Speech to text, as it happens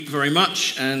Very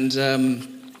much, and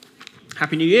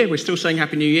Happy New Year. We're still saying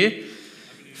Happy New Year.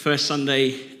 First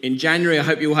Sunday in January. I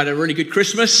hope you all had a really good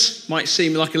Christmas. Might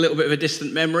seem like a little bit of a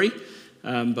distant memory,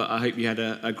 but I hope you had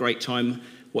a great time,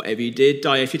 whatever you did.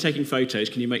 Di, if you're taking photos,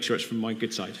 can you make sure it's from my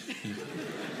good side?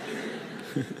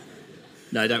 Yeah.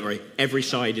 No, don't worry. Every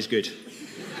side is good. Do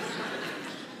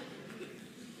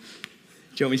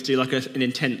you want me to do like an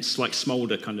intense, like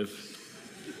smolder kind of?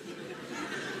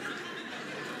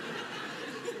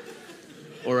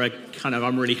 Or a kind of,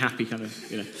 I'm really happy kind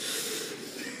of, you know.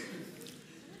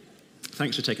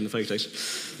 Thanks for taking the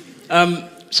photos.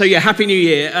 So yeah, Happy New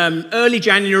Year. Early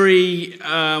January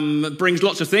brings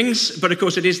lots of things, but of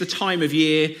course it is the time of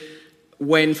year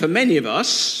when, for many of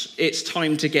us, it's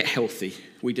time to get healthy.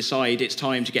 We decide it's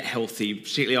time to get healthy,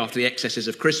 particularly after the excesses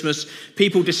of Christmas.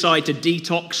 People decide to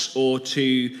detox or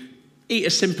to eat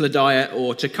a simpler diet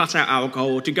or to cut out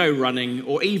alcohol or to go running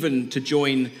or even to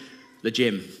join the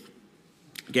gym.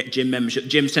 Get gym membership.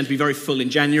 Gyms tend to be very full in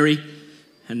January,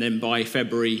 and then by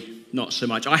February, not so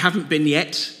much. I haven't been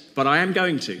yet, but I am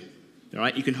going to. All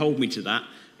right, you can hold me to that.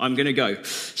 I'm going to go.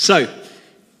 So,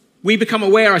 we become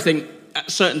aware, I think,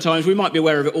 at certain times, we might be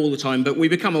aware of it all the time, but we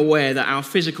become aware that our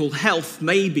physical health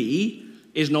maybe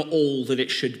is not all that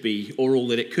it should be or all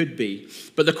that it could be.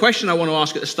 But the question I want to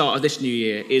ask at the start of this new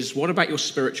year is, what about your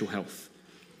spiritual health?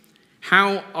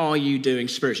 How are you doing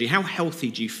spiritually? How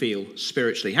healthy do you feel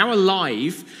spiritually? How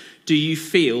alive do you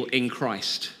feel in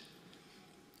Christ?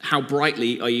 How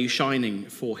brightly are you shining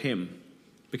for him?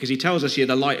 Because he tells us you're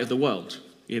the light of the world,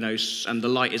 you know, and the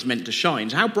light is meant to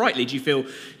shine. So how brightly do you feel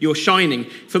you're shining?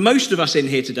 For most of us in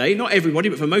here today, not everybody,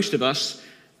 but for most of us,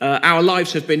 our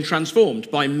lives have been transformed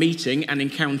by meeting and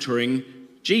encountering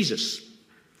Jesus.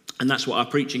 And that's what our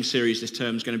preaching series this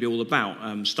term is going to be all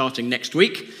about, starting next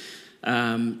week.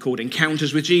 Called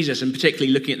Encounters with Jesus, and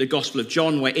particularly looking at the Gospel of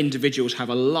John, where individuals have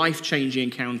a life-changing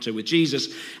encounter with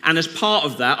Jesus. And as part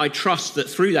of that, I trust that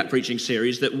through that preaching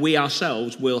series that we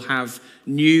ourselves will have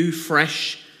new,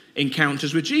 fresh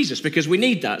encounters with Jesus, because we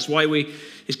need that. It's why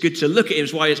it's good to look at him.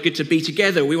 It's why it's good to be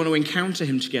together. We want to encounter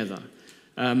him together.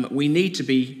 We need to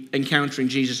be encountering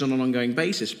Jesus on an ongoing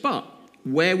basis. But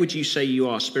where would you say you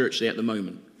are spiritually at the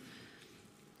moment?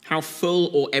 How full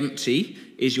or empty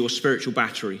is your spiritual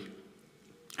battery?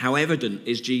 How evident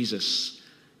is Jesus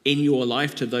in your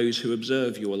life to those who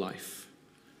observe your life?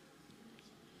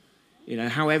 You know,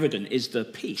 how evident is the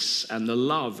peace and the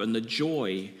love and the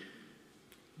joy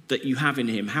that you have in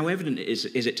him? How evident is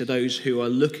it to those who are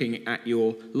looking at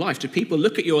your life? Do people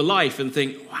look at your life and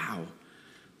think, wow,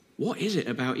 what is it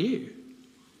about you?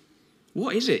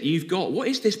 What is it you've got? What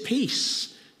is this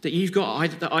peace that you've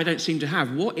got that I don't seem to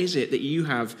have? What is it that you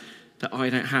have that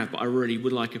I don't have, but I really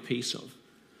would like a piece of?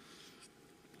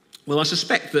 Well, I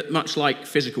suspect that much like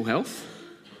physical health,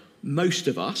 most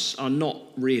of us are not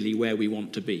really where we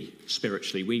want to be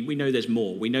spiritually. We know there's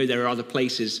more. We know there are other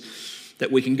places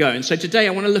that we can go. And so today I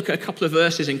want to look at a couple of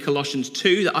verses in Colossians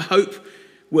 2 that I hope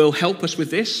will help us with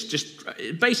this. Just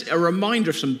a reminder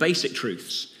of some basic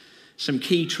truths, some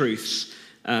key truths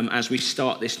as we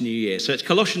start this new year. So it's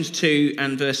Colossians 2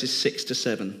 and verses 6 to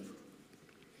 7,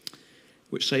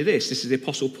 which say this. This is the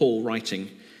Apostle Paul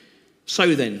writing.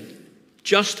 So then,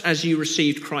 just as you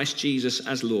received Christ Jesus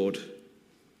as Lord,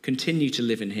 continue to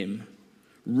live in him,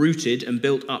 rooted and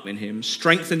built up in him,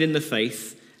 strengthened in the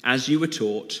faith as you were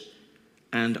taught,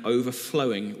 and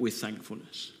overflowing with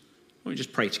thankfulness. Why don't we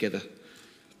just pray together?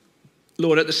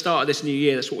 Lord, at the start of this new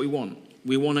year, that's what we want.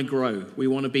 We want to grow. We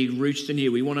want to be rooted in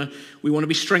you. We want to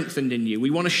be strengthened in you.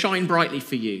 We want to shine brightly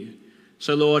for you.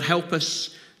 So Lord, help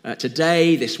us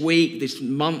today, this week, this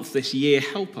month, this year.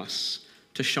 Help us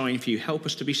to shine for you. Help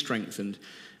us to be strengthened.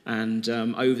 And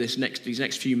over these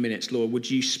next few minutes, Lord, would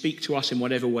you speak to us in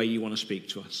whatever way you want to speak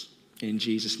to us? In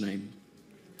Jesus' name.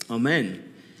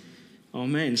 Amen.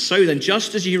 Amen. So then,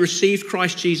 just as you received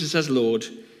Christ Jesus as Lord,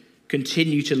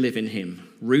 continue to live in him,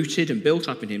 rooted and built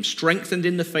up in him, strengthened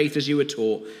in the faith as you were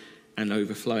taught, and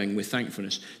overflowing with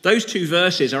thankfulness. Those two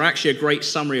verses are actually a great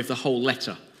summary of the whole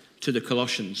letter to the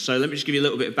Colossians. So let me just give you a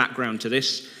little bit of background to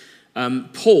this.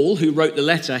 Paul, who wrote the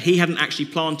letter, he hadn't actually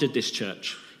planted this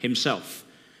church himself.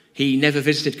 He never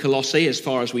visited Colossae, as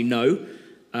far as we know.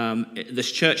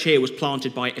 This church here was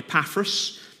planted by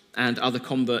Epaphras and other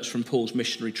converts from Paul's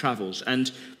missionary travels. And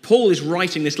Paul is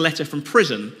writing this letter from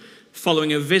prison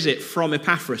following a visit from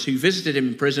Epaphras, who visited him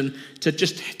in prison to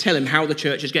just tell him how the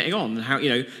church is getting on,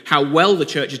 and how well the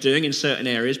church is doing in certain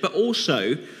areas, but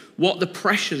also what the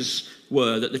pressures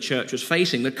were that the church was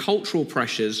facing, the cultural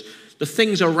pressures, the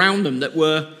things around them that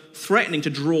were threatening to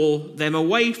draw them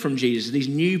away from Jesus, these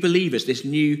new believers, this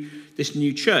new this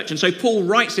new church. And so Paul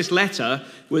writes this letter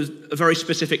with a very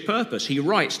specific purpose. He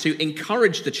writes to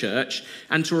encourage the church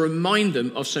and to remind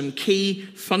them of some key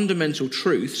fundamental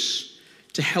truths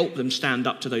to help them stand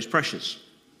up to those pressures.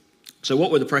 So what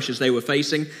were the pressures they were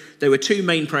facing? There were two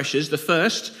main pressures. The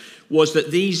first was that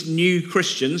these new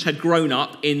Christians had grown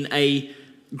up in a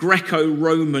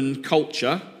Greco-Roman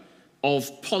culture of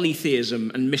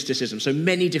polytheism and mysticism, so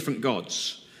many different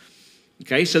gods.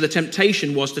 Okay, so the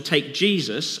temptation was to take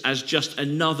Jesus as just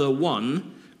another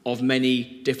one of many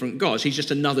different gods. He's just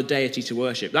another deity to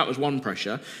worship. That was one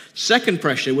pressure. Second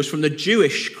pressure was from the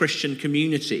Jewish Christian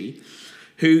community,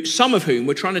 some of whom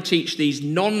were trying to teach these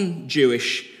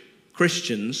non-Jewish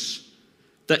Christians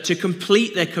that to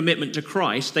complete their commitment to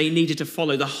Christ, they needed to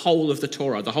follow the whole of the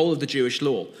Torah, the whole of the Jewish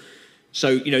law.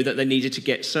 So, that they needed to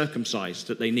get circumcised,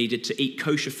 that they needed to eat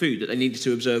kosher food, that they needed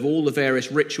to observe all the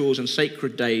various rituals and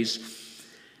sacred days.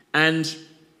 And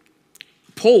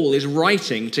Paul is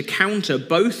writing to counter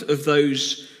both of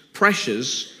those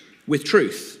pressures with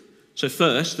truth. So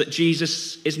first, that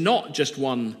Jesus is not just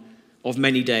one of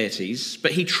many deities,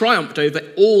 but he triumphed over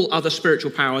all other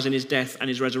spiritual powers in his death and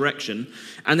his resurrection.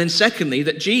 And then secondly,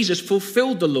 that Jesus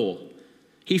fulfilled the law.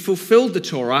 He fulfilled the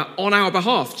Torah on our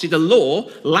behalf. See, the law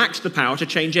lacks the power to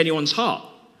change anyone's heart.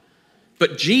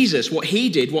 But Jesus, what he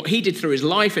did through his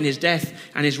life and his death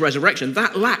and his resurrection,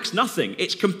 that lacks nothing.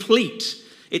 It's complete.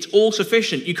 It's all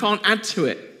sufficient. You can't add to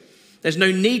it. There's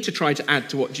no need to try to add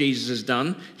to what Jesus has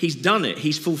done. He's done it.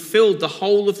 He's fulfilled the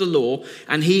whole of the law,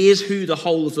 and he is who the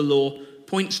whole of the law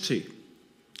points to.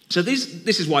 So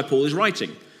this is why Paul is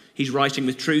writing. He's writing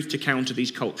with truth to counter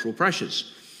these cultural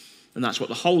pressures. And that's what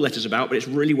the whole letter's about, but it's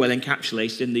really well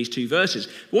encapsulated in these two verses.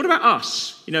 But what about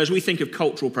us? As we think of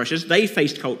cultural pressures, they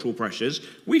faced cultural pressures.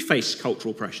 We face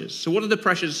cultural pressures. So what are the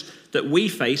pressures that we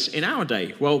face in our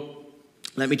day? Well,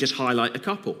 let me just highlight a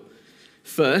couple.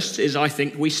 First is, I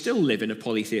think, we still live in a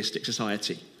polytheistic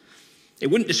society. It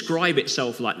wouldn't describe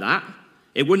itself like that.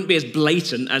 It wouldn't be as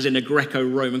blatant as in a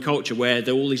Greco-Roman culture where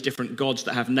there are all these different gods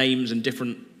that have names and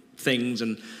different things.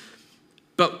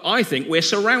 But I think we're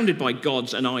surrounded by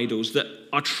gods and idols that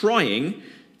are trying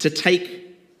to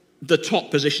take the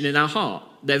top position in our heart.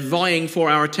 They're vying for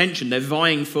our attention. They're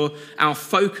vying for our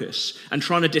focus and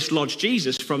trying to dislodge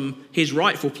Jesus from his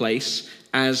rightful place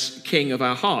as king of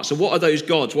our heart. So what are those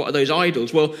gods? What are those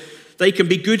idols? Well, they can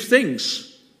be good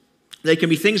things. They can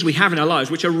be things we have in our lives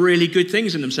which are really good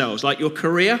things in themselves, like your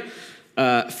career,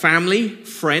 family,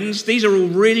 friends. These are all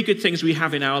really good things we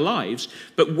have in our lives.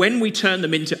 But when we turn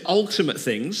them into ultimate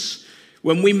things,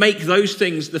 when we make those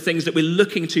things the things that we're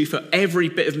looking to for every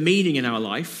bit of meaning in our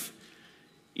life,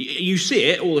 you see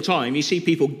it all the time. You see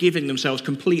people giving themselves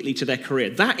completely to their career.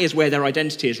 That is where their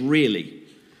identity is really.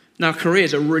 Now, career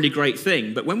is a really great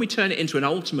thing, but when we turn it into an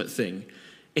ultimate thing,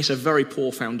 it's a very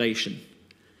poor foundation.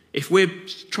 If we're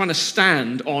trying to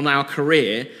stand on our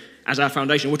career as our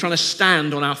foundation, we're trying to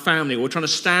stand on our family, we're trying to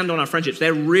stand on our friendships,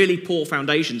 they're really poor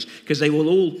foundations because they will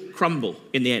all crumble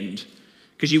in the end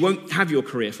because you won't have your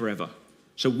career forever.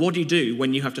 So what do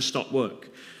when you have to stop work?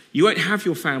 You won't have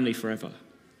your family forever.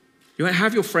 You won't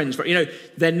have your friends forever.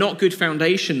 They're not good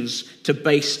foundations to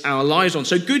base our lives on.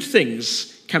 So good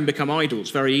things can become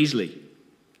idols very easily.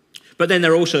 But then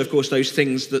there are also, of course, those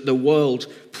things that the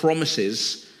world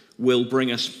promises will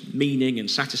bring us meaning and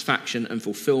satisfaction and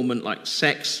fulfillment, like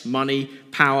sex, money,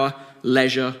 power,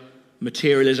 leisure,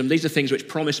 materialism. These are things which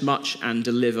promise much and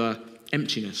deliver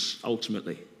emptiness,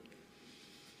 ultimately.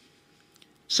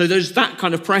 So there's that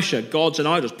kind of pressure, gods and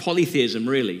idols, polytheism,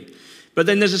 really. But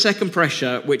then there's a second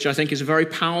pressure, which I think is a very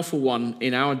powerful one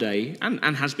in our day,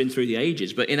 and has been through the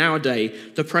ages, but in our day,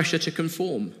 the pressure to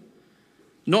conform.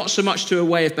 Not so much to a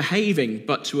way of behaving,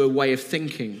 but to a way of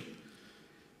thinking.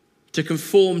 To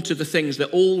conform to the things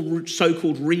that all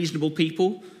so-called reasonable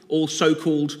people, all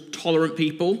so-called tolerant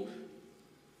people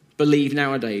believe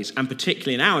nowadays. And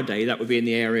particularly in our day, that would be in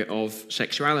the area of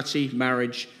sexuality,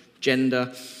 marriage,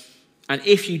 gender. And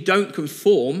if you don't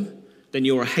conform, then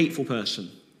you're a hateful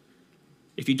person.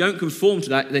 If you don't conform to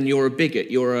that, then you're a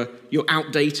bigot, you're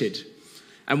outdated.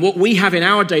 And what we have in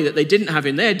our day that they didn't have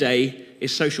in their day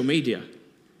is social media,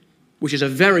 which is a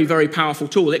very, very powerful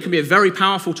tool. It can be a very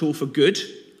powerful tool for good,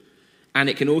 and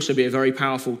it can also be a very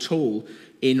powerful tool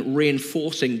in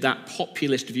reinforcing that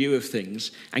populist view of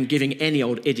things and giving any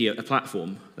old idiot a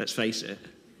platform, let's face it.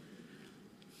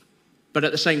 But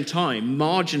at the same time,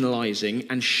 marginalizing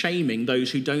and shaming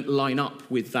those who don't line up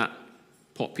with that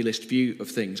populist view of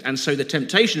things. And so the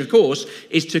temptation, of course,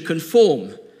 is to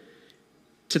conform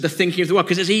to the thinking of the world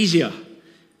because it's easier.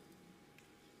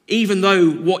 Even though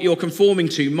what you're conforming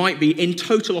to might be in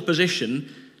total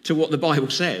opposition to what the Bible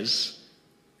says,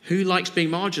 Who likes being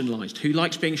marginalized? Who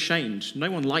likes being shamed?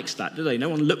 No one likes that, do they? No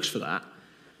one looks for that.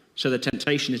 So the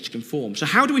temptation is to conform. So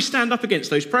how do we stand up against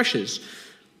those pressures?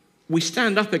 We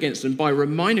stand up against them by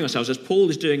reminding ourselves, as Paul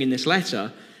is doing in this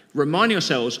letter, reminding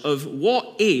ourselves of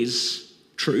what is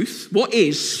truth, what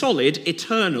is solid,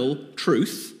 eternal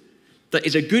truth that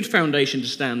is a good foundation to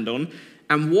stand on,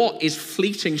 and what is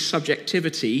fleeting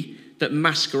subjectivity that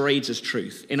masquerades as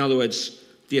truth. In other words,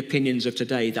 the opinions of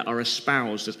today that are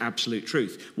espoused as absolute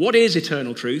truth. What is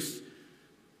eternal truth?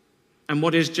 And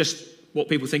what is just what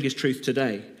people think is truth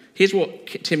today? Here's what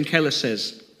Tim Keller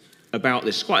says about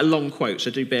this. It's quite a long quote,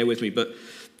 so do bear with me, but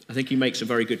I think he makes a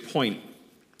very good point.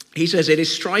 He says, "It is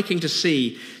striking to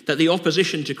see that the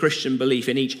opposition to Christian belief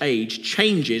in each age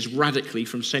changes radically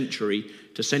from century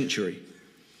to century.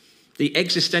 The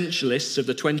existentialists of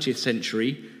the 20th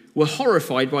century were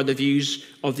horrified by the views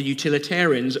of the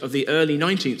utilitarians of the early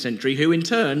 19th century, who in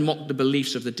turn mocked the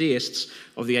beliefs of the deists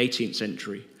of the 18th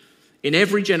century. In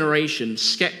every generation,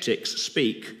 skeptics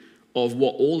speak of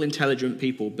what all intelligent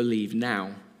people believe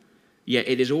now. Yet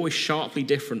it is always sharply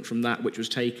different from that which was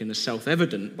taken as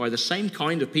self-evident by the same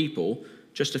kind of people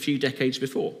just a few decades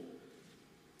before.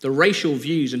 The racial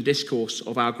views and discourse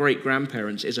of our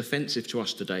great-grandparents is offensive to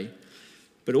us today,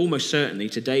 but almost certainly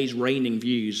today's reigning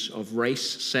views of race,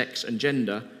 sex, and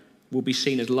gender will be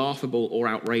seen as laughable or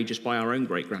outrageous by our own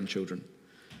great-grandchildren.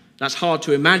 That's hard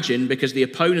to imagine because the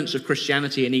opponents of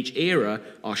Christianity in each era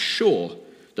are sure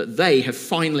that they have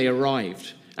finally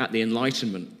arrived at the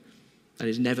Enlightenment. That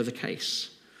is never the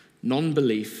case.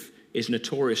 Non-belief is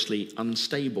notoriously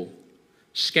unstable.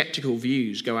 Skeptical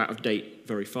views go out of date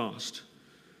very fast.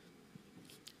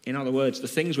 In other words, the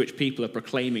things which people are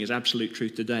proclaiming as absolute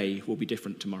truth today will be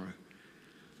different tomorrow.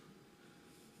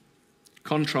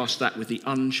 Contrast that with the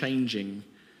unchanging,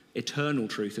 eternal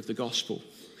truth of the gospel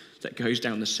that goes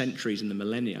down the centuries and the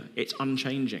millennia. It's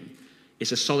unchanging.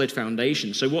 It's a solid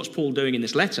foundation. So what's Paul doing in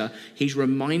this letter? He's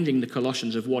reminding the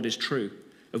Colossians of what is true,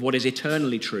 of what is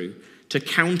eternally true, to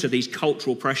counter these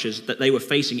cultural pressures that they were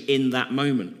facing in that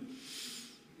moment.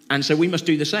 And so we must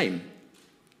do the same.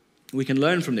 We can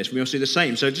learn from this. We must do the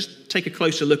same. So just take a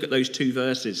closer look at those two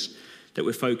verses that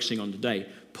we're focusing on today.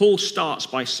 Paul starts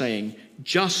by saying,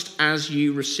 just as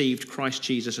you received Christ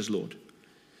Jesus as Lord.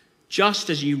 Just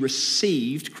as you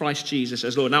received Christ Jesus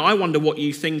as Lord. Now, I wonder what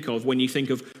you think of when you think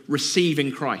of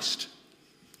receiving Christ.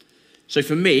 So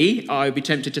for me, I would be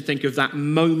tempted to think of that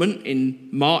moment in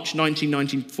March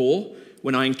 1994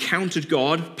 when I encountered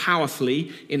God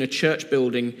powerfully in a church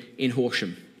building in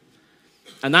Horsham.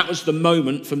 And that was the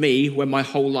moment for me when my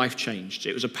whole life changed.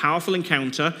 It was a powerful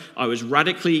encounter. I was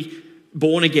radically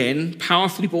born again,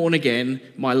 powerfully born again.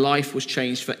 My life was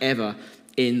changed forever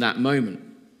in that moment.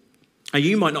 And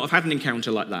you might not have had an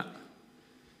encounter like that.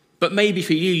 But maybe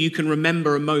for you, you can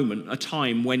remember a moment, a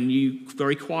time when you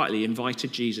very quietly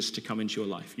invited Jesus to come into your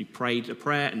life. You prayed a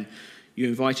prayer and you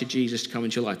invited Jesus to come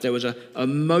into your life. There was a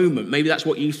moment, maybe that's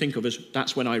what you think of as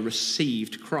that's when I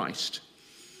received Christ.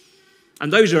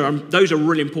 And those are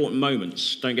really important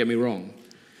moments, don't get me wrong.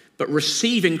 But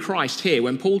receiving Christ here,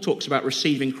 when Paul talks about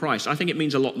receiving Christ, I think it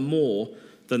means a lot more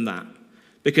than that.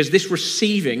 Because this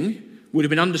receiving would have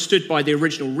been understood by the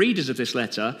original readers of this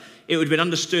letter. It would have been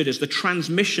understood as the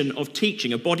transmission of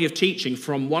teaching, a body of teaching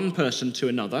from one person to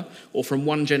another, or from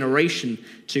one generation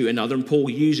to another. And Paul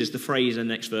uses the phrase in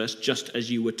the next verse, just as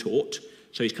you were taught.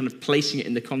 So he's kind of placing it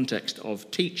in the context of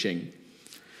teaching.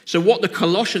 So what the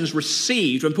Colossians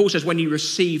received, when Paul says when you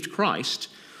received Christ,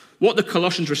 what the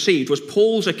Colossians received was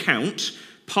Paul's account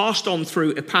passed on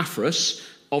through Epaphras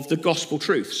of the gospel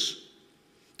truths.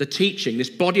 The teaching, this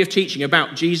body of teaching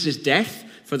about Jesus' death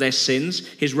for their sins,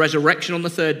 his resurrection on the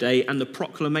third day, and the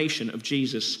proclamation of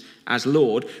Jesus as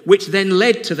Lord, which then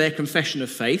led to their confession of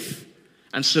faith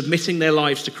and submitting their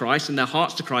lives to Christ and their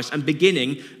hearts to Christ and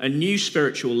beginning a new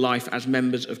spiritual life as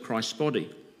members of Christ's body.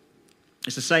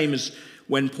 It's the same as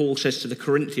when Paul says to the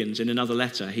Corinthians in another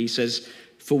letter, he says,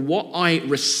 for what I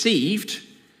received,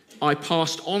 I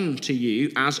passed on to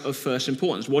you as of first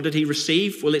importance. What did he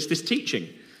receive? Well, it's this teaching.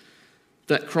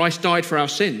 That Christ died for our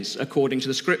sins, according to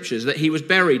the Scriptures, that he was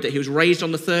buried, that he was raised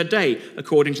on the third day,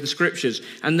 according to the Scriptures,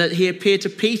 and that he appeared to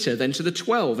Peter, then to the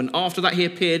 12, and after that he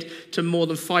appeared to more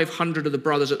than 500 of the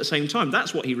brothers at the same time.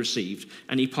 That's what he received,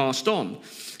 and he passed on.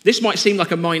 This might seem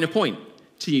like a minor point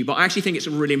to you, but I actually think it's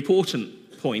a really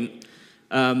important point,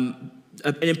 an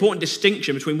important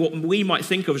distinction between what we might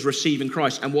think of as receiving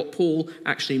Christ and what Paul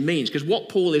actually means. Because what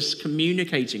Paul is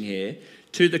communicating here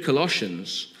to the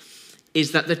Colossians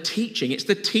is that it's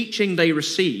the teaching they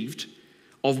received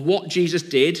of what Jesus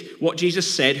did, what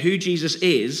Jesus said, who Jesus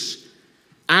is,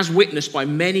 as witnessed by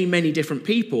many, many different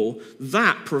people,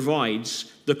 that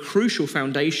provides the crucial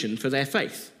foundation for their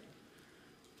faith.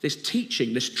 This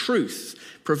teaching, this truth,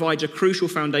 provides a crucial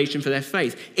foundation for their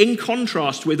faith. In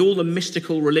contrast with all the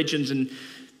mystical religions and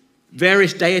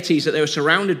various deities that they were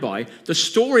surrounded by, the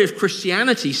story of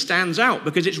Christianity stands out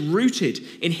because it's rooted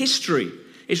in history.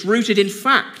 It's rooted in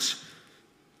fact.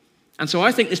 And so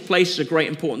I think this places a great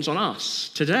importance on us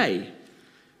today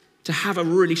to have a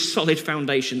really solid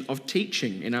foundation of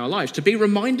teaching in our lives, to be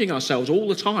reminding ourselves all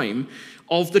the time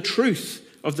of the truth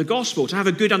of the gospel, to have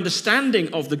a good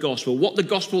understanding of the gospel, what the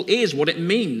gospel is, what it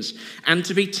means, and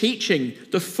to be teaching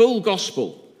the full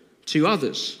gospel to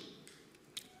others,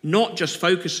 not just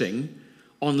focusing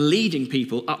on leading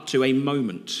people up to a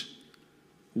moment,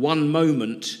 one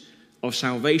moment of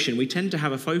salvation. We tend to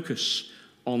have a focus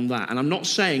on that. And I'm not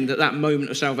saying that that moment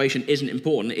of salvation isn't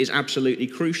important. It is absolutely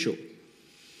crucial.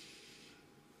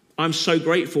 I'm so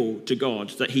grateful to God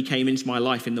that he came into my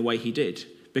life in the way he did,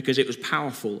 because it was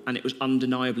powerful and it was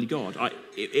undeniably God.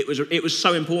 It was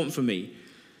so important for me.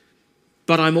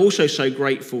 But I'm also so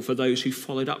grateful for those who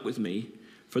followed up with me,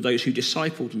 for those who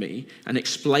discipled me and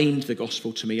explained the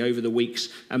gospel to me over the weeks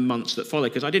and months that followed,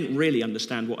 because I didn't really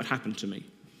understand what had happened to me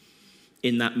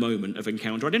in that moment of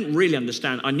encounter. I didn't really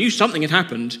understand. I knew something had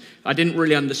happened. I didn't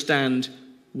really understand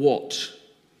what.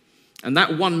 And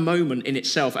that one moment in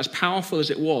itself, as powerful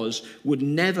as it was, would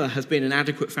never have been an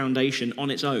adequate foundation on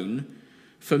its own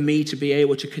for me to be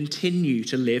able to continue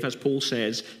to live, as Paul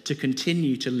says, to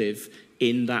continue to live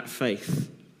in that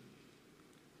faith.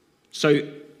 So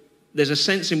there's a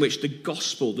sense in which the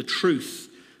gospel, the truth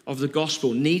of the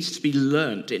gospel, needs to be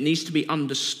learnt. It needs to be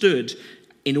understood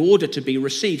in order to be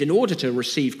received, in order to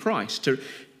receive Christ,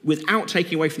 without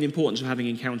taking away from the importance of having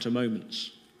encounter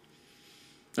moments.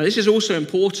 Now, this is also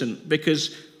important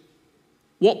because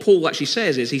what Paul actually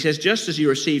says is, he says, just as you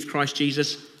received Christ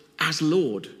Jesus as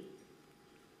Lord.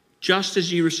 Just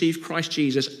as you received Christ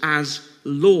Jesus as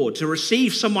Lord. To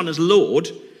receive someone as Lord,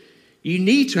 you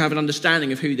need to have an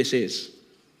understanding of who this is.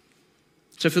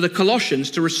 So for the Colossians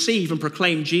to receive and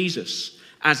proclaim Jesus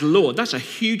as Lord, that's a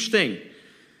huge thing.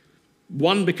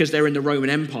 One, because they're in the Roman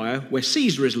Empire where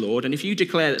Caesar is Lord, and if you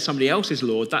declare that somebody else is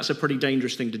Lord, that's a pretty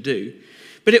dangerous thing to do.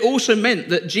 But it also meant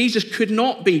that Jesus could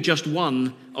not be just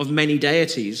one of many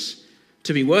deities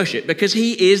to be worshipped, because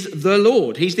he is the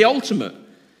Lord. He's the ultimate.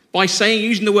 By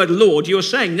using the word Lord, you're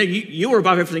saying, no, you're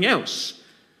above everything else.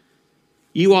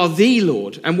 You are the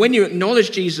Lord. And when you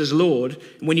acknowledge Jesus as Lord,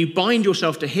 and when you bind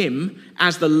yourself to him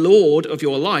as the Lord of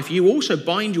your life, you also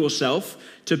bind yourself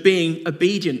to being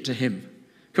obedient to him,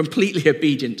 completely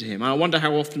obedient to him. And I wonder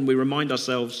how often we remind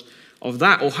ourselves of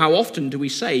that, or how often do we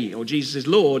say, oh, Jesus is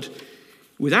Lord,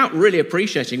 without really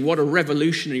appreciating what a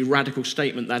revolutionary, radical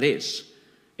statement that is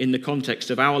in the context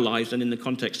of our lives and in the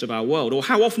context of our world. Or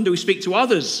how often do we speak to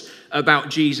others about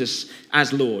Jesus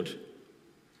as Lord?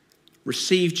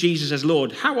 Receive Jesus as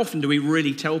Lord. How often do we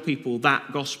really tell people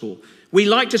that gospel? We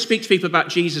like to speak to people about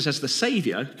Jesus as the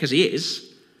Savior, because he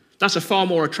is. That's a far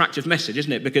more attractive message,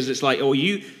 isn't it? Because it's like, oh,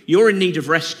 you're in need of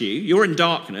rescue. You're in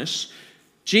darkness.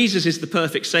 Jesus is the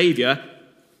perfect Savior.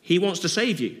 He wants to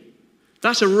save you.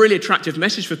 That's a really attractive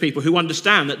message for people who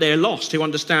understand that they're lost, who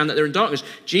understand that they're in darkness.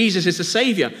 Jesus is the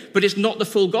Savior, but it's not the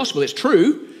full gospel. It's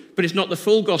true, but it's not the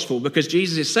full gospel, because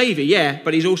Jesus is Savior, yeah,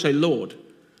 but he's also Lord.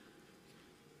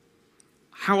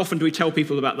 How often do we tell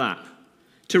people about that?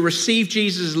 To receive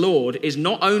Jesus as Lord is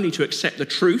not only to accept the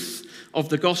truth of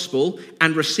the gospel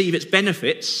and receive its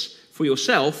benefits for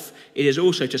yourself, it is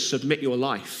also to submit your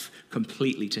life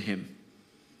completely to him.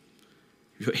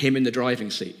 You put him in the driving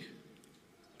seat.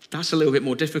 That's a little bit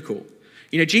more difficult.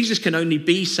 You know, Jesus can only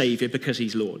be Savior because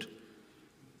he's Lord,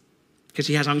 because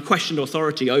he has unquestioned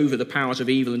authority over the powers of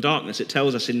evil and darkness. It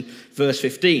tells us in verse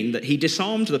 15 that he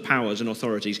disarmed the powers and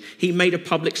authorities. He made a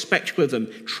public spectacle of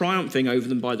them, triumphing over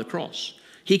them by the cross.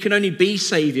 He can only be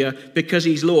Savior because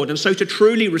he's Lord. And so to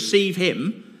truly receive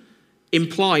him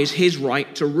implies his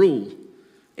right to rule.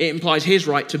 It implies his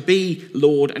right to be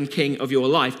Lord and King of your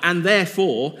life. And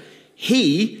therefore,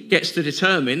 he gets to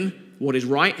determine what is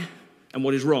right and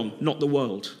what is wrong, not the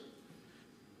world.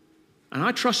 And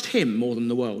I trust him more than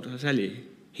the world, I tell you.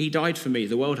 He died for me,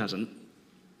 the world hasn't.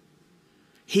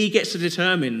 He gets to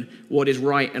determine what is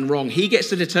right and wrong. He gets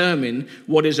to determine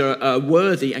what is a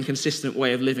worthy and consistent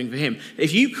way of living for him.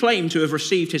 If you claim to have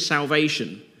received his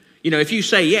salvation, if you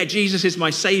say, yeah, Jesus is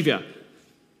my Savior,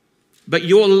 but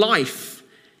your life,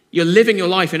 you're living your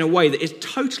life in a way that is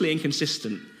totally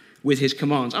inconsistent with his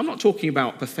commands. I'm not talking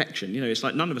about perfection. It's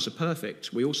like none of us are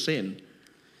perfect. We all sin.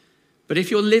 But if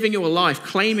you're living your life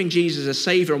claiming Jesus as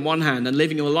Savior on one hand and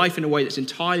living your life in a way that's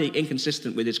entirely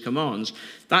inconsistent with his commands,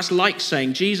 that's like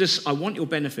saying, Jesus, I want your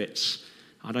benefits.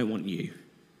 I don't want you.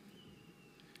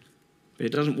 But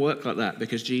it doesn't work like that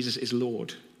because Jesus is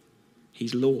Lord.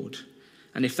 He's Lord.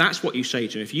 And if that's what you say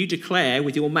to him, if you declare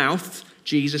with your mouth,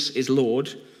 Jesus is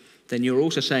Lord, then you're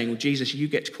also saying, well, Jesus, you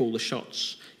get to call the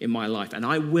shots in my life, and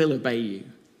I will obey you.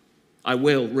 I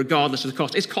will, regardless of the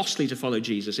cost. It's costly to follow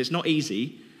Jesus. It's not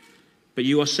easy, but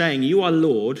you are saying, you are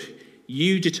Lord.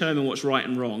 You determine what's right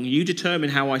and wrong. You determine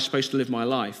how I'm supposed to live my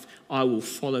life. I will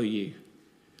follow you.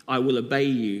 I will obey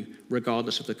you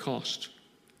regardless of the cost.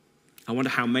 I wonder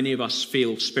how many of us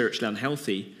feel spiritually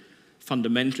unhealthy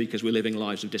fundamentally because we're living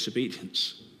lives of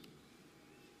disobedience.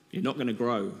 You're not going to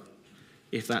grow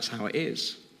if that's how it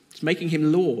is. It's making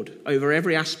him Lord over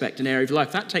every aspect and area of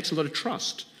life. That takes a lot of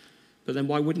trust. But then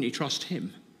why wouldn't you trust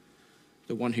him,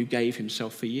 the one who gave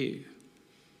himself for you?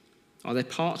 Are there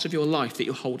parts of your life that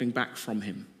you're holding back from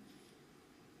him?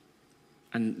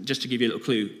 And just to give you a little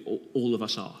clue, all of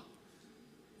us are.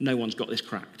 No one's got this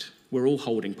cracked. We're all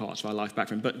holding parts of our life back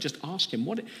from him. But just ask him,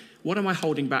 what am I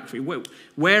holding back from you?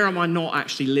 Where am I not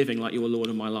actually living like you're Lord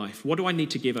of my life? What do I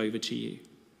need to give over to you?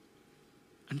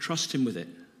 And trust him with it,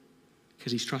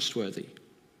 because he's trustworthy.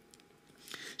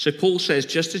 So Paul says,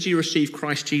 just as you receive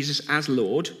Christ Jesus as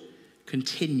Lord,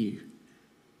 continue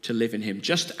to live in him.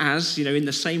 Just as, in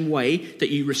the same way that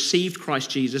you received Christ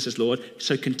Jesus as Lord,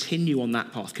 so continue on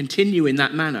that path. Continue in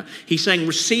that manner. He's saying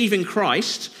receiving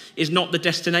Christ is not the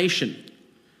destination.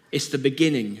 It's the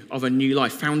beginning of a new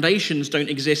life. Foundations don't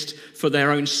exist for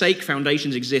their own sake.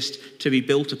 Foundations exist to be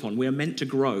built upon. We are meant to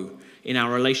grow in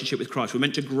our relationship with Christ. We're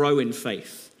meant to grow in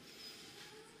faith.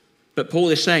 But Paul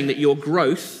is saying that your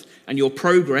growth and your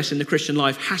progress in the Christian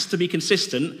life has to be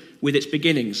consistent with its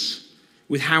beginnings,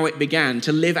 with how it began,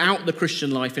 to live out the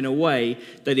Christian life in a way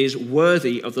that is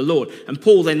worthy of the Lord. And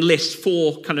Paul then lists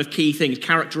 4 kind of key things,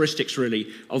 characteristics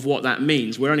really, of what that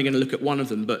means. We're only going to look at one of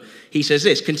them, but he says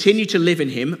this: continue to live in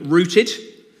him, rooted,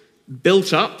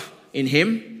 built up in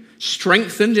him,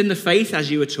 strengthened in the faith as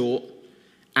you were taught,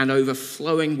 and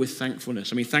overflowing with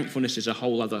thankfulness. I mean, thankfulness is a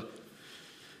whole other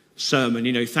sermon.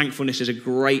 Thankfulness is a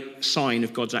great sign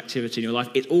of God's activity in your life.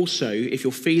 It also, if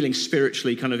you're feeling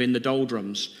spiritually kind of in the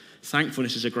doldrums,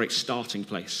 thankfulness is a great starting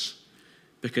place,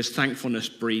 because thankfulness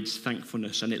breeds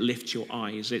thankfulness and it lifts your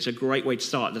eyes. It's a great way to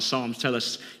start. The Psalms tell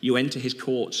us you enter his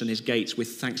courts and his gates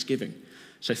with thanksgiving.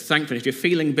 So thankfulness, if you're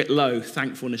feeling a bit low,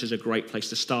 thankfulness is a great place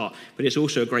to start, but it's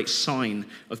also a great sign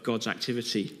of God's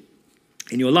activity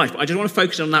in your life. But I just want to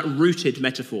focus on that rooted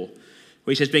metaphor,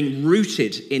 where he says being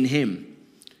rooted in him.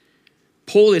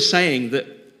 Paul is saying that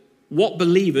what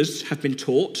believers have been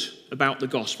taught about the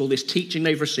gospel, this teaching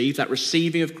they've received, that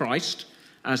receiving of Christ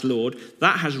as Lord,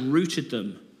 that has rooted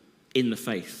them in the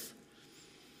faith.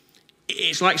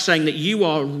 It's like saying that you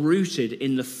are rooted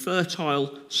in the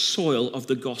fertile soil of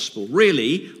the gospel,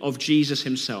 really of Jesus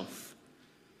himself.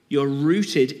 You're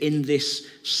rooted in this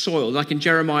soil, like in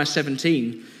Jeremiah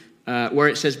 17, where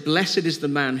it says, "Blessed is the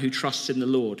man who trusts in the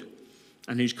Lord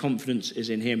and whose confidence is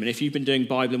in him." And if you've been doing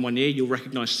Bible in 1 year, you'll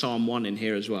recognize Psalm 1 in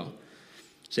here as well.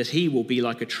 It says, "He will be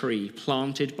like a tree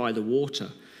planted by the water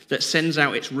that sends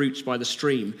out its roots by the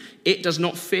stream. It does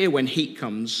not fear when heat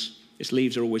comes. Its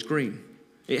leaves are always green.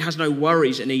 It has no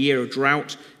worries in a year of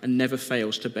drought and never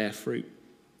fails to bear fruit."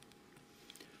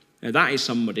 Now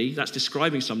that's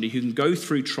describing somebody who can go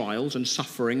through trials and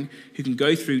suffering, who can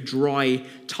go through dry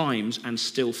times and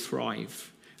still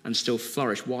thrive and still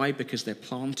flourish. Why? Because they're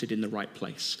planted in the right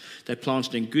place. They're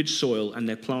planted in good soil and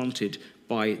they're planted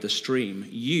by the stream.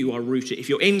 You are rooted. If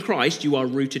you're in Christ, you are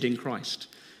rooted in Christ.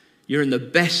 You're in the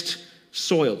best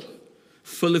soil,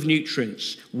 full of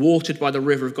nutrients, watered by the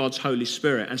river of God's Holy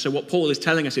Spirit. And so what Paul is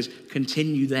telling us is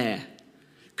continue there.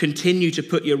 Continue to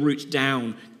put your roots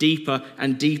down deeper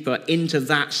and deeper into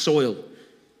that soil,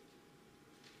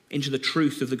 into the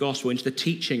truth of the gospel, into the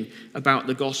teaching about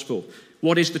the gospel.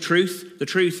 What is the truth? The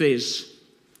truth is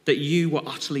that you were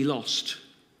utterly lost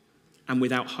and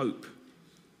without hope.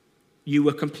 You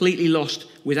were completely lost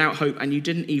without hope and you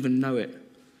didn't even know it.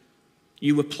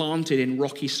 You were planted in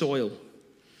rocky soil.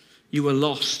 You were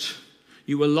lost.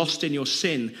 You were lost in your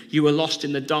sin. You were lost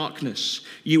in the darkness.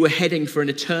 You were heading for an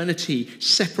eternity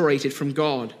separated from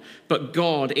God. But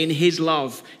God, in his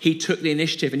love, he took the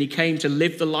initiative and he came to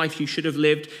live the life you should have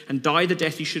lived and die the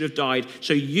death you should have died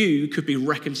so you could be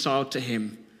reconciled to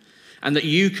him and that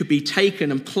you could be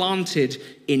taken and planted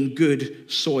in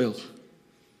good soil.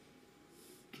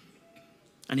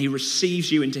 And he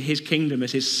receives you into his kingdom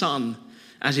as his son,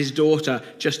 as his daughter,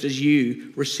 just as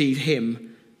you receive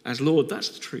him as Lord. That's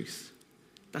the truth.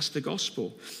 That's the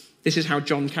gospel. This is how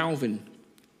John Calvin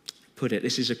put it.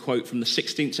 This is a quote from the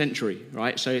 16th century,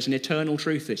 right? So it's an eternal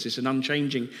truth, this. It's an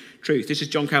unchanging truth. This is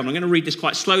John Calvin. I'm going to read this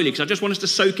quite slowly because I just want us to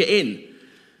soak it in.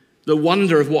 The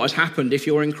wonder of what has happened if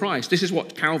you're in Christ. This is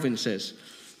what Calvin says.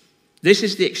 This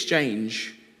is the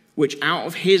exchange which out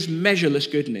of his measureless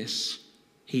goodness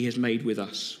he has made with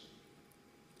us.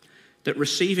 That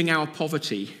receiving our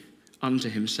poverty unto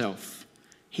himself,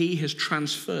 he has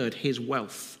transferred his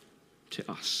wealth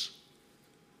to us.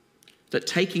 That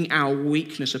taking our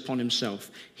weakness upon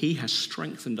himself, he has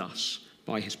strengthened us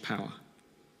by his power.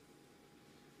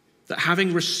 That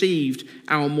having received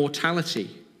our mortality,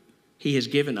 he has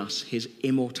given us his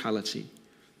immortality.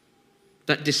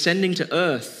 That descending to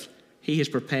earth, he has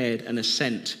prepared an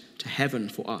ascent to heaven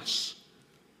for us.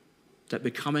 That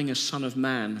becoming a son of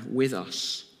man with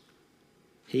us,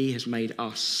 he has made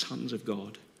us sons of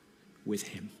God with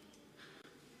him.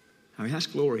 I mean, that's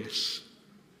glorious.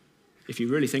 If you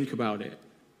really think about it,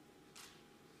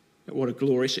 what a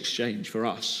glorious exchange for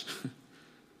us.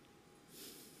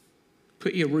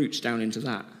 Put your roots down into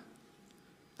that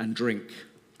and drink.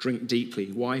 Drink deeply.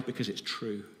 Why? Because it's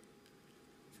true.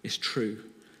 It's true.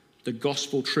 The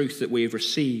gospel truth that we have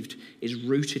received is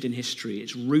rooted in history.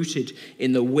 It's rooted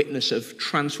in the witness of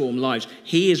transformed lives.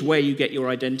 He is where you get your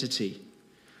identity.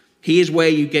 He is where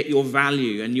you get your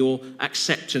value and your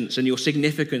acceptance and your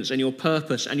significance and your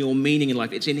purpose and your meaning in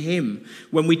life. It's in him.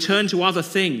 When we turn to other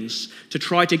things to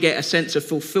try to get a sense of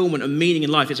fulfillment and meaning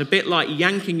in life, it's a bit like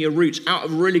yanking your roots out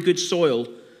of really good soil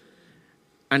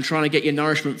and trying to get your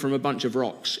nourishment from a bunch of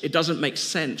rocks. It doesn't make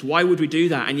sense. Why would we do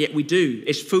that? And yet we do.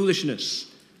 It's foolishness.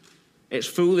 It's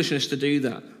foolishness to do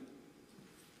that.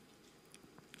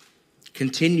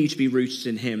 Continue to be rooted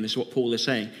in him, is what Paul is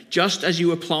saying. Just as you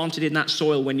were planted in that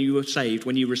soil when you were saved,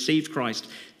 when you received Christ,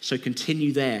 so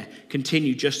continue there.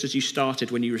 Continue just as you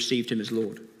started when you received him as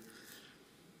Lord.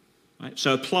 Right?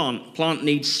 So a plant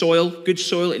needs soil, good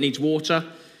soil, it needs water.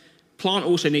 Plant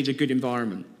also needs a good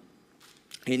environment.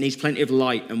 It needs plenty of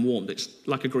light and warmth. It's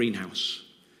like a greenhouse.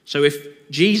 So if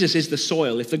Jesus is the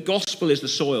soil, if the gospel is the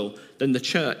soil, then the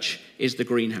church is the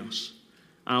greenhouse.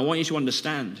 And I want you to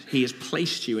understand, he has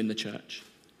placed you in the church.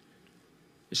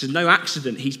 This is no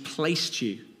accident. He's placed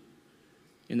you.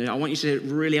 I want you to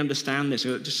really understand this.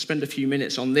 I'll just spend a few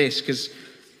minutes on this because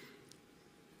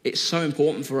it's so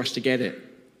important for us to get it.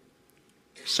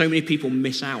 So many people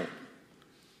miss out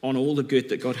on all the good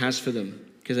that God has for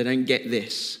them because they don't get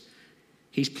this.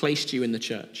 He's placed you in the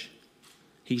church.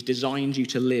 He's designed you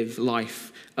to live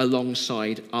life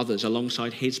alongside others,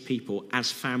 alongside his people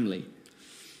as family,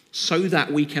 so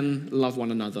that we can love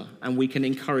one another and we can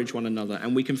encourage one another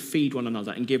and we can feed one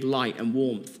another and give light and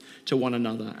warmth to one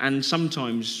another and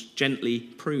sometimes gently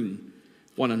prune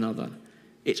one another.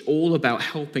 It's all about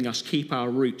helping us keep our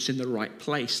roots in the right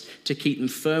place, to keep them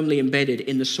firmly embedded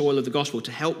in the soil of the gospel,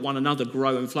 to help one another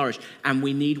grow and flourish. And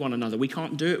we need one another. We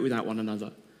can't do it without one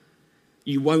another.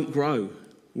 You won't grow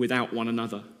without one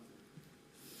another.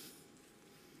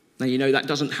 Now, you know that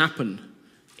doesn't happen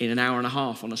in an hour and a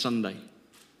half on a Sunday,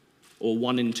 or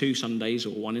 1 in 2 Sundays, or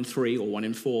 1 in 3, or 1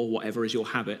 in 4, whatever is your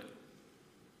habit.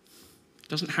 It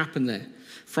doesn't happen there.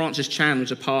 Francis Chan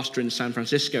was a pastor in San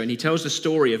Francisco, and he tells the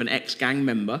story of an ex-gang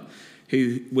member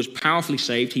who was powerfully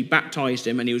saved. He baptized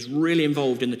him, and he was really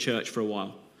involved in the church for a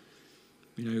while.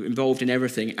 Involved in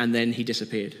everything, and then he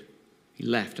disappeared. He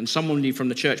left, and someone from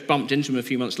the church bumped into him a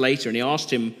few months later, and he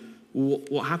asked him,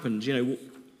 what happened?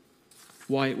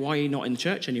 Why are you not in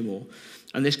church anymore?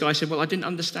 And this guy said, well, I didn't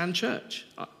understand church.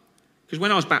 Because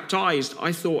when I was baptized,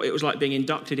 I thought it was like being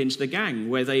inducted into the gang,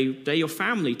 where they're your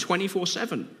family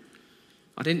 24/7.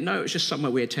 I didn't know it was just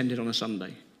somewhere we attended on a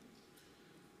Sunday.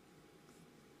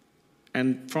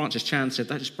 And Francis Chan said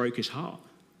that just broke his heart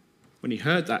when he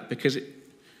heard that, because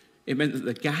it meant that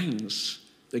the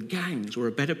gangs were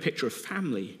a better picture of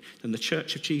family than the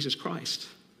Church of Jesus Christ.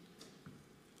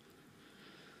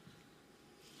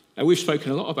 And we've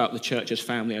spoken a lot about the church as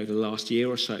family over the last year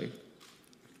or so.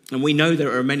 And we know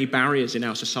there are many barriers in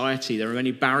our society. There are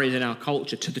many barriers in our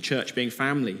culture to the church being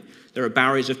family. There are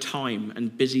barriers of time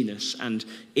and busyness and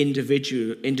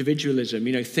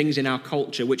individualism, things in our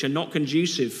culture which are not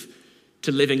conducive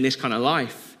to living this kind of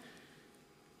life.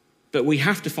 But we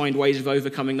have to find ways of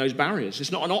overcoming those barriers.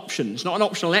 It's not an option. It's not an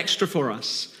optional extra for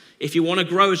us. If you want to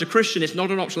grow as a Christian, it's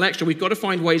not an optional extra. We've got to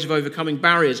find ways of overcoming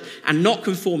barriers and not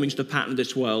conforming to the pattern of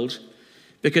this world.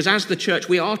 Because as the church,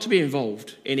 we are to be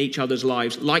involved in each other's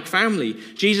lives like family.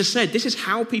 Jesus said, this is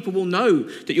how people will know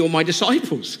that you're my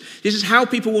disciples. This is how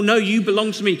people will know you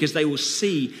belong to me, because they will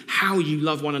see how you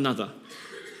love one another.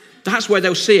 That's where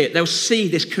they'll see it. They'll see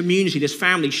this community, this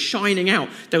family shining out.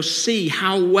 They'll see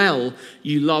how well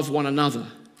you love one another.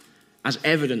 as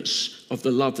evidence of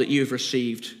the love that you have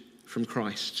received from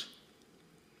Christ.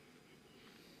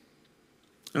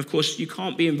 And of course, you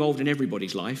can't be involved in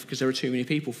everybody's life because there are too many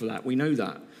people for that. We know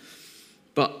that.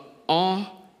 But are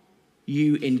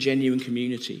you in genuine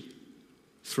community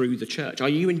through the church? Are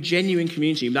you in genuine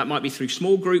community? That might be through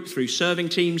small group, through serving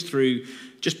teams, through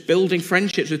just building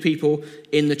friendships with people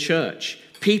in the church.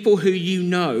 People who you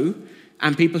know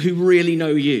and people who really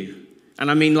know you.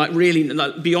 And I mean like really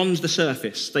like beyond the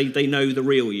surface. They know the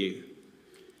real you.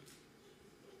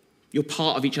 You're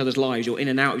part of each other's lives. You're in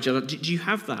and out of each other. Do you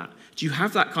have that? Do you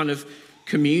have that kind of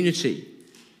community?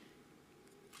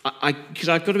 Because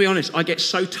I've got to be honest, I get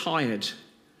so tired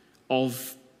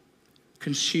of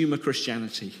consumer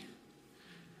Christianity.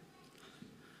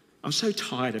 I'm so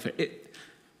tired of it.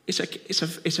 It's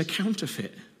a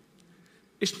counterfeit.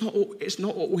 It's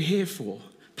not what we're here for.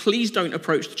 Please don't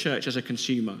approach the church as a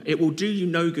consumer. It will do you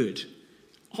no good.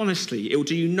 Honestly, it will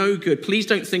do you no good. Please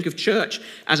don't think of church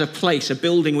as a place, a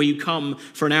building where you come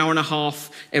for an hour and a half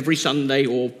every Sunday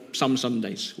or some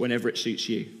Sundays, whenever it suits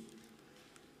you.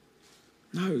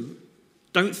 No,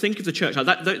 don't think of the church like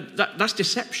that. That's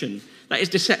deception. That is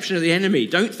deception of the enemy.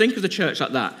 Don't think of the church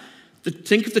like that.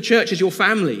 Think of the church as your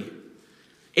family.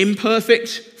 Imperfect,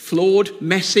 flawed,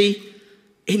 messy,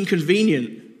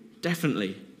 inconvenient,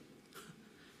 definitely.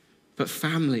 But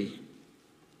family.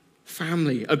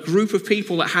 Family, a group of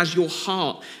people that has your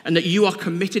heart and that you are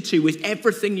committed to with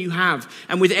everything you have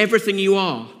and with everything you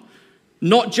are.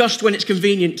 Not just when it's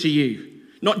convenient to you.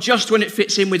 Not just when it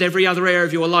fits in with every other area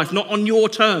of your life. Not on your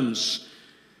terms.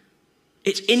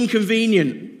 It's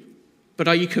inconvenient. But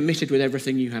are you committed with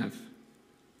everything you have?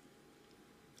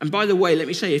 And by the way, let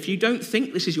me say, if you don't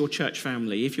think this is your church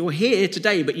family, if you're here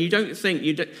today but you don't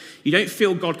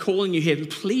feel God calling you here, then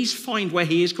please find where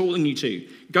he is calling you to.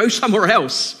 Go somewhere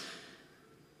else.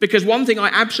 Because one thing I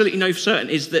absolutely know for certain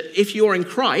is that if you're in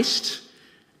Christ,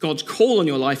 God's call on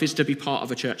your life is to be part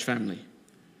of a church family.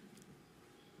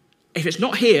 If it's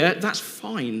not here, that's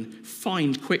fine.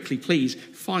 Find quickly, please.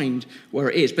 Find where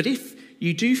it is. But if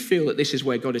you do feel that this is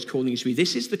where God is calling you to be,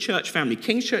 this is the church family,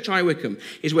 King's Church High Wycombe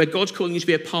is where God's calling you to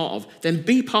be a part of, then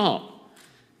be part.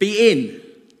 Be in.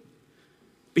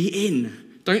 Be in.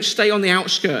 Don't stay on the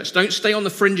outskirts. Don't stay on the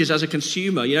fringes as a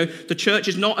consumer. You know, the church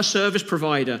is not a service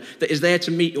provider that is there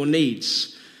to meet your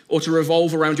needs or to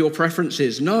revolve around your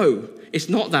preferences. No, it's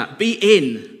not that. Be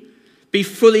in. Be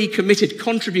fully committed,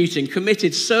 contributing,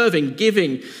 committed, serving,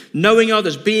 giving, knowing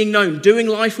others, being known, doing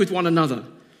life with one another.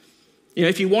 You know,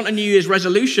 if you want a New Year's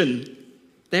resolution,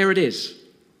 there it is.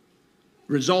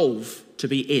 Resolve to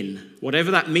be in.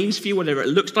 Whatever that means for you, whatever it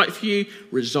looks like for you,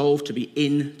 resolve to be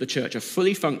in the church, a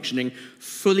fully functioning,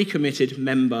 fully committed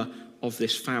member of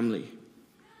this family.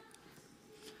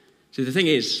 So the thing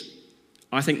is,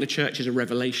 I think the church is a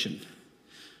revelation.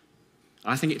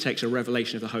 I think it takes a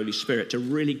revelation of the Holy Spirit to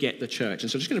really get the church.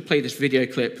 And so I'm just going to play this video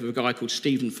clip of a guy called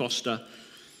Stephen Foster,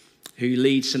 who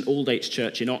leads St. Aldate's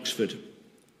Church in Oxford.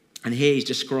 And here he's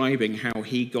describing how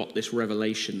he got this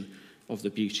revelation of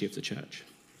the beauty of the church.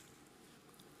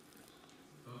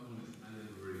 I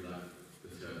never really liked the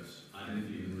church. I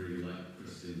didn't even really like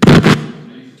Christians.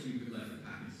 I used to think of like a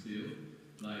package deal.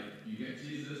 Like, you get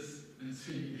Jesus, and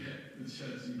so you get the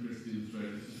church and Christians,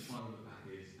 right? It's just part of the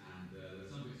package. And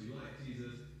there's some bits you like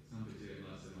Jesus, some bits you don't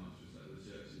like so much. Just like the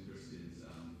church and Christians, you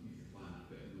can find that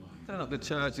a bit annoying. Turn up the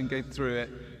church and go through it.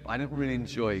 I didn't really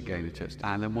enjoy going to church.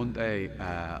 And then one day,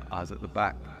 I was at the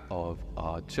back of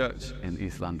our church in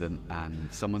East London, and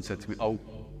someone said to me, "Oh,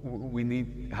 we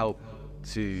need help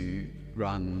to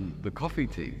run the coffee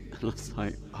team."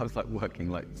 And I was like working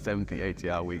like 70, 80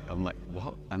 hour week. I'm like,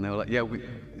 what? And they were like, "Yeah,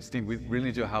 Steve, we really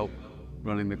need your help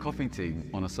running the coffee team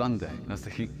on a Sunday." And I was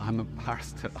thinking, I'm a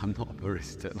barrister, I'm not a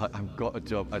barista. Like, I've got a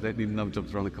job, I don't need another job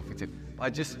to run the coffee team. But I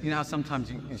just, you know,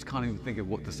 sometimes you just can't even think of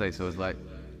what to say. So I was like,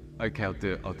 okay, I'll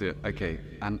do it, okay.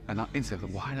 And I instantly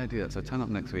thought, why did I do that? So I turn up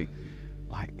next week,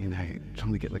 like, you know,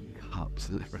 trying to get the cups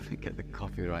and everything, get the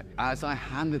coffee right. As I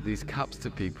handed these cups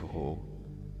to people,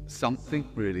 something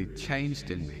really changed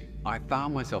in me. I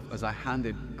found myself, as I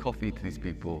handed coffee to these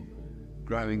people,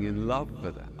 growing in love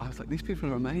for them. I was like, these people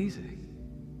are amazing.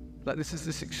 Like, this is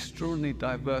this extraordinarily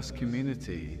diverse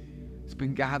community. It's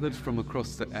been gathered from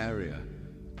across the area.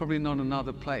 Probably not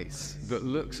another place that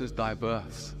looks as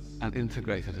diverse and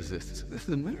integrated as this. This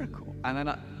is a miracle. And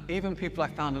then even people I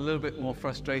found a little bit more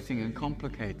frustrating and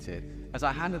complicated, as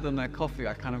I handed them their coffee,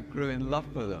 I kind of grew in love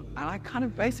for them. And I kind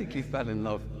of basically fell in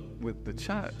love with the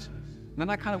church. And then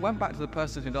I kind of went back to the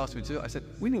person who'd asked me to do it. I said,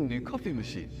 we need a new coffee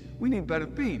machine. We need better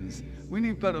beans. We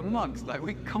need better mugs.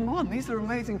 Like, come on, these are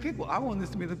amazing people. I want this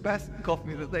to be the best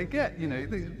coffee that they get. You know,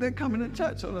 they're coming to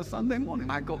church on a Sunday morning.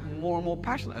 I got more and more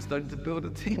passionate. I started to build a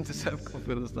team to serve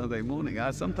coffee on a Sunday morning.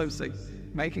 I sometimes say,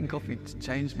 making coffee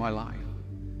changed my life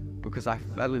because I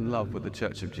fell in love with the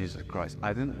Church of Jesus Christ.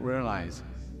 I didn't realize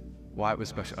why it was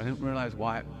special. I didn't realize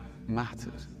why it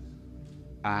mattered.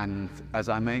 And as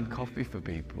I made coffee for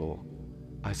people,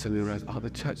 I suddenly realized, the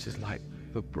church is like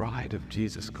the bride of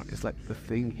Jesus Christ. It's like the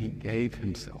thing he gave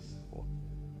himself for.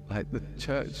 Like the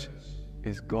church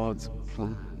is God's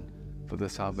plan for the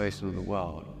salvation of the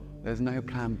world. There's no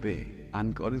plan B.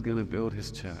 And God is going to build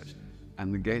his church,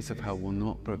 and the gates of hell will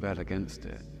not prevail against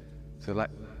it. So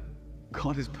like,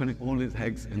 God is putting all his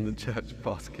eggs in the church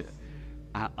basket.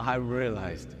 And I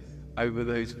realized over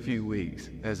those few weeks,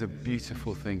 there's a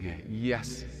beautiful thing here.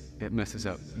 Yes, it messes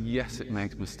up. Yes, it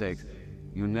makes mistakes.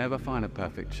 You'll never find a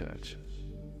perfect church,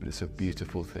 but it's a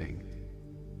beautiful thing.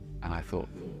 And I thought,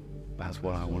 that's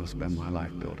what I want to spend my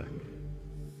life building.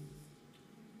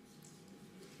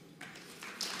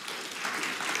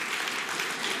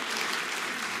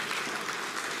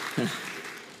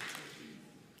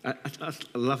 I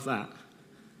love that.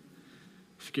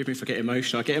 Forgive me if I get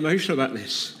emotional. I get emotional about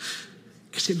this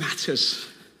because it matters.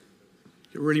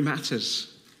 It really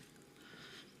matters.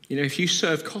 You know, if you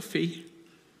serve coffee,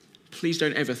 please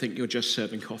don't ever think you're just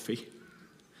serving coffee.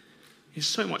 It's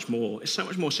so much more. It's so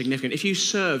much more significant. If you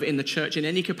serve in the church in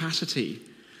any capacity,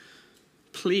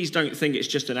 please don't think it's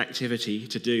just an activity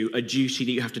to do, a duty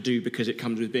that you have to do because it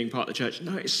comes with being part of the church.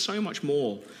 No, it's so much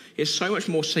more. It's so much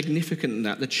more significant than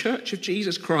that. The Church of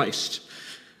Jesus Christ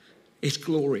is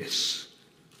glorious.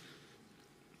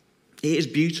 It is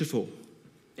beautiful.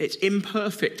 It's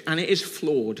imperfect, and it is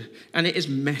flawed, and it is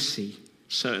messy,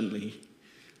 certainly.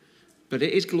 But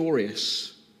it is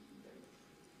glorious.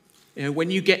 You know,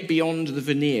 when you get beyond the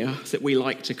veneer that we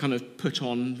like to kind of put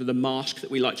on, the mask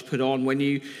that we like to put on, when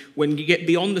you get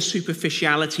beyond the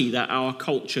superficiality that our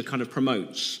culture kind of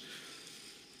promotes,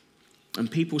 and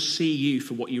people see you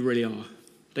for what you really are,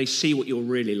 they see what you're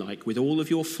really like with all of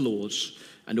your flaws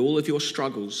and all of your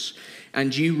struggles,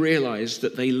 and you realize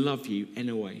that they love you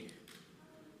anyway.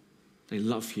 They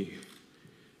love you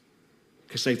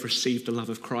because they've received the love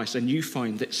of Christ, and you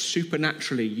find that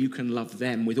supernaturally you can love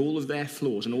them with all of their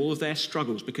flaws and all of their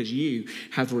struggles because you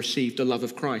have received the love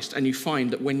of Christ. And you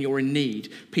find that when you're in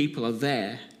need, people are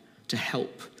there to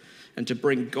help and to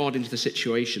bring God into the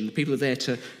situation. The people are there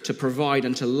to provide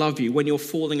and to love you. When you're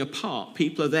falling apart,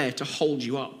 people are there to hold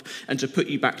you up and to put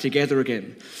you back together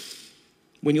again.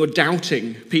 When you're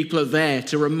doubting, people are there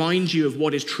to remind you of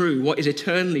what is true, what is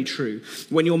eternally true.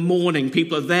 When you're mourning,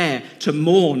 people are there to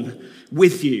mourn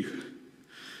with you,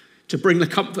 to bring the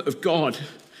comfort of God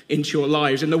into your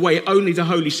lives in the way only the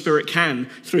Holy Spirit can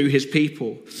through his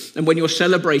people. And when you're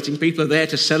celebrating, people are there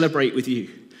to celebrate with you.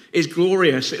 It's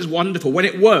glorious, it's wonderful. When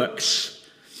it works,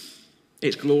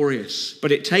 it's glorious.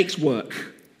 But it takes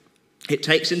work. It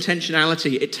takes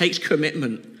intentionality. It takes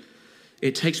commitment.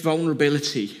 It takes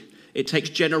vulnerability. It takes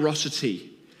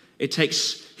generosity. It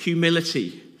takes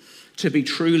humility to be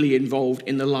truly involved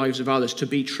in the lives of others, to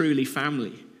be truly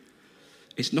family.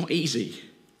 It's not easy,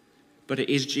 but it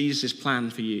is Jesus' plan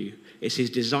for you. It's his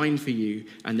design for you,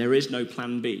 and there is no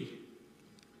plan B.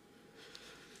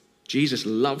 Jesus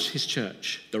loves his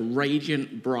church, the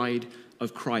radiant bride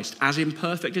of Christ. As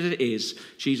imperfect as it is,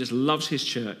 Jesus loves his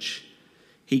church.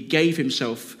 He gave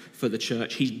himself for the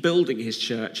church. He's building his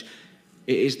church.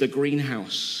 It is the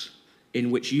greenhouse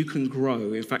in which you can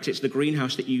grow. In fact, it's the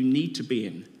greenhouse that you need to be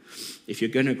in if you're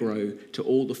going to grow to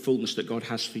all the fullness that God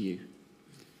has for you.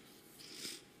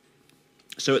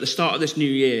 So at the start of this new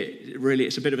year, really,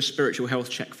 it's a bit of a spiritual health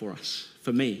check for us,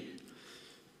 for me.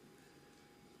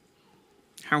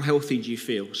 How healthy do you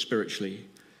feel spiritually?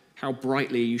 How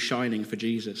brightly are you shining for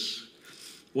Jesus?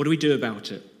 What do we do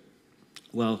about it?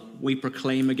 Well, we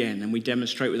proclaim again and we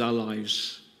demonstrate with our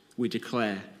lives. We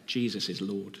declare Jesus is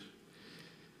Lord.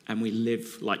 And we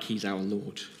live like he's our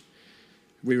Lord.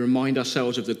 We remind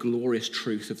ourselves of the glorious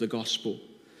truth of the gospel.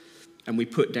 And we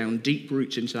put down deep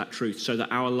roots into that truth so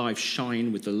that our lives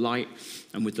shine with the light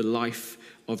and with the life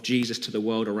of Jesus to the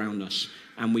world around us.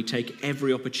 And we take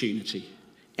every opportunity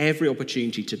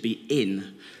to be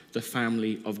in the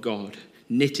family of God,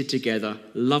 knitted together,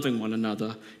 loving one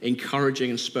another,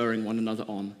 encouraging and spurring one another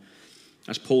on.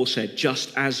 As Paul said,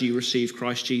 just as you received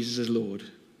Christ Jesus as Lord,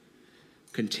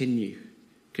 continue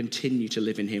to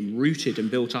live in him, rooted and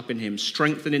built up in him,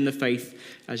 strengthened in the faith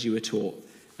as you were taught,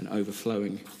 and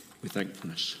overflowing with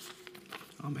thankfulness.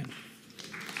 Amen.